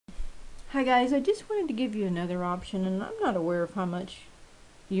Hi guys, I just wanted to give you another option, and I'm not aware of how much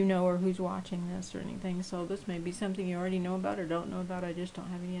you know or who's watching this or anything, so this may be something you already know about or don't know about. I just don't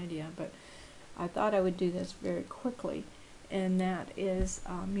have any idea, but I thought I would do this very quickly, and that is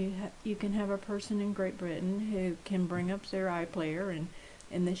you can have a person in Great Britain who can bring up their iPlayer and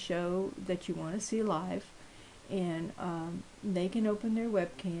in the show that you want to see live, and they can open their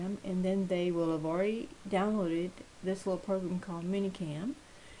webcam, and then they will have already downloaded this little program called ManyCam,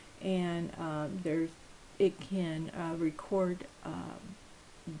 and it can record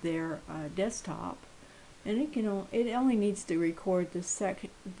their desktop, and it only needs to record the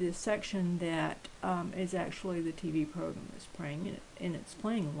section that is actually the TV program is playing, and it's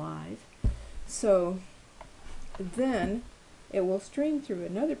playing live. So then it will stream through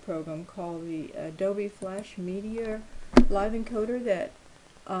another program called the Adobe Flash Media Encoder that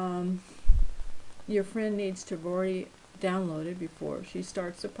your friend needs to have already downloaded before she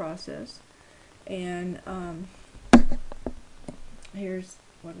starts the process. And here's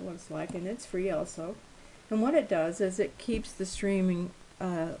what it looks like, and it's free also. And what it does is it keeps the streaming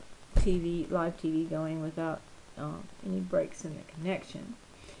live TV going without any breaks in the connection.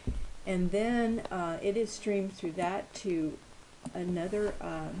 And then it is streamed through that to another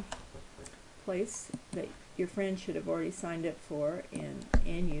place that your friend should have already signed up for, and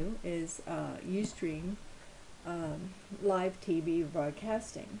you is Ustream live TV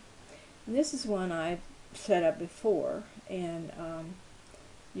broadcasting. And this is one I've set up before, and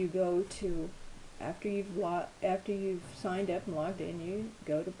you go to, after you've signed up and logged in, you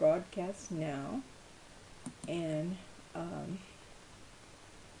go to Broadcast Now, and let's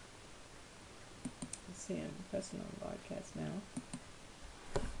see, I'm pressing on Broadcast Now.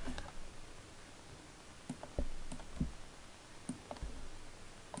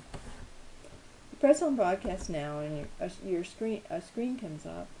 Press on Broadcast Now, and a screen comes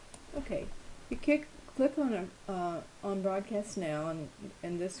up. Okay, you click on Broadcast Now,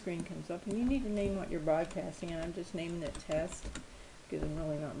 and this screen comes up, and you need to name what you're broadcasting, and I'm just naming it Test because I'm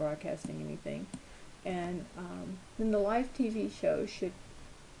really not broadcasting anything. And then the live TV show should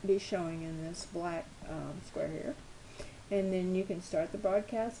be showing in this black square here, and then you can start the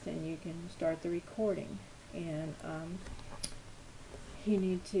broadcast and you can start the recording, and you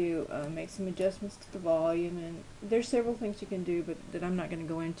need to make some adjustments to the volume, and there's several things you can do, but that I'm not going to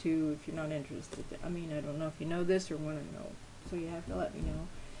go into if you're not interested. I mean, I don't know if you know this or want to know, so you have to let me know.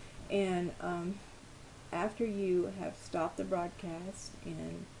 And after you have stopped the broadcast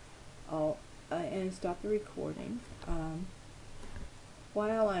and stopped the recording,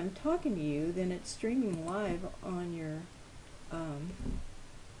 while I'm talking to you, then it's streaming live on your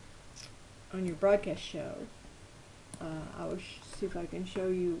broadcast show. I will see if I can show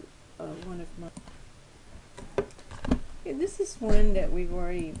you one of my. Okay, this is one that we've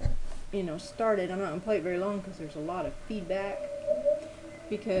already, started. I'm not going to play it very long because there's a lot of feedback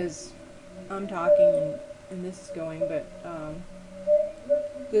because I'm talking and this is going. But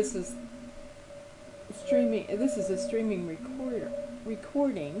this is streaming. This is a streaming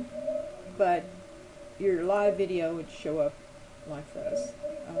recording, but your live video would show up like this.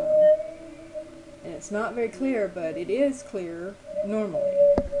 And it's not very clear, but it is clear normally.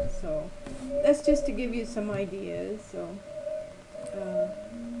 So that's just to give you some ideas. So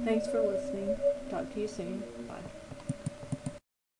thanks for listening. Talk to you soon. Bye.